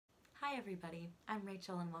Hi everybody, I'm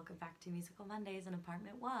Rachel and welcome back to Musical Mondays in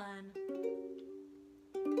Apartment 1.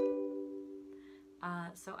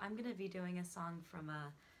 So I'm going to be doing a song from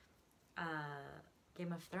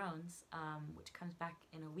Game of Thrones, which comes back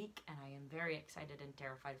in a week, and I am very excited and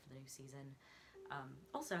terrified for the new season.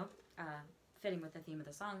 Also, fitting with the theme of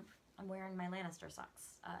the song, I'm wearing my Lannister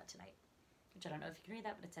socks tonight, which I don't know if you can read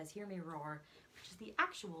that, but it says "Hear Me Roar," which is the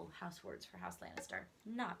actual house words for House Lannister,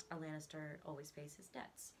 not a Lannister always pays his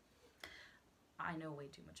debts. I know way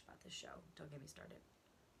too much about this show, don't get me started.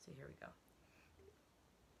 So here we go.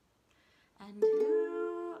 And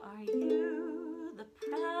who are you? The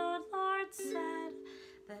proud lord said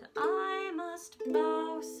that I must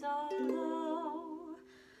bow so low.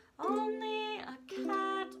 Only a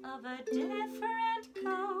cat of a different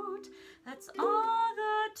coat, that's all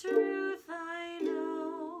the truth I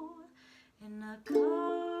know. In a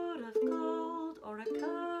coat of gold or a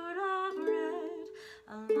coat of red,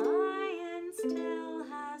 a lion still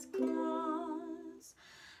has claws,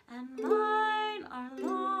 and mine are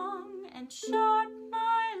long and sharp,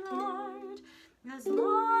 my lord, as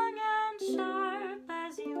long and sharp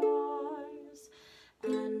as yours.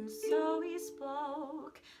 And so he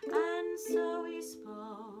spoke, and so he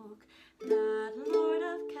spoke, that Lord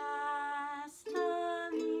of Castamere.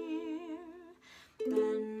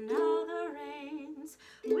 And now the rains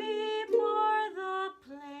weep o'er the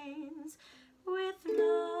plains, with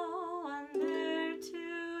no one there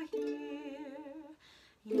to hear.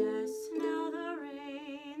 Yes, now the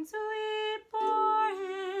rains weep o'er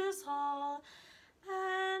his hall,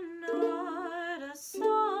 and not a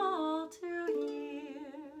soul to hear.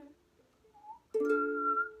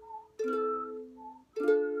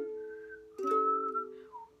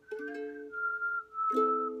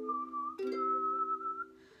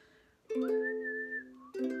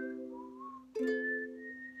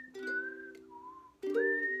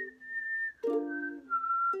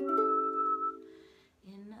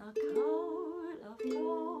 In a coat of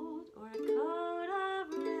gold or a coat of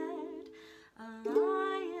red, a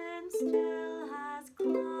lion still has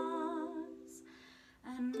claws,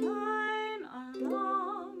 and mine are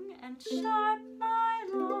long and sharp, my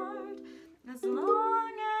lord, as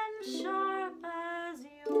long and sharp as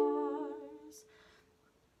yours.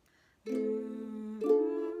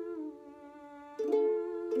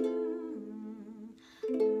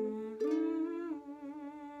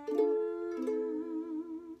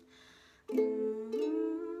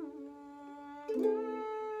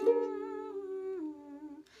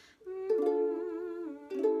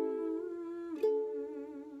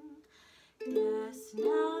 Yes,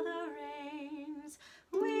 now the rains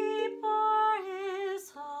weep o'er his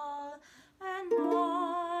hall, and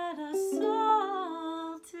not a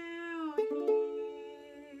soul to hear.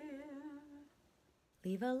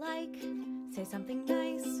 Leave a like, say something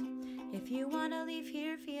nice, if you wanna leave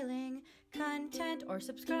here feeling content, or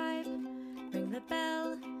subscribe, ring the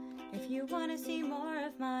bell if you wanna see more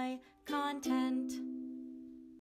of my content.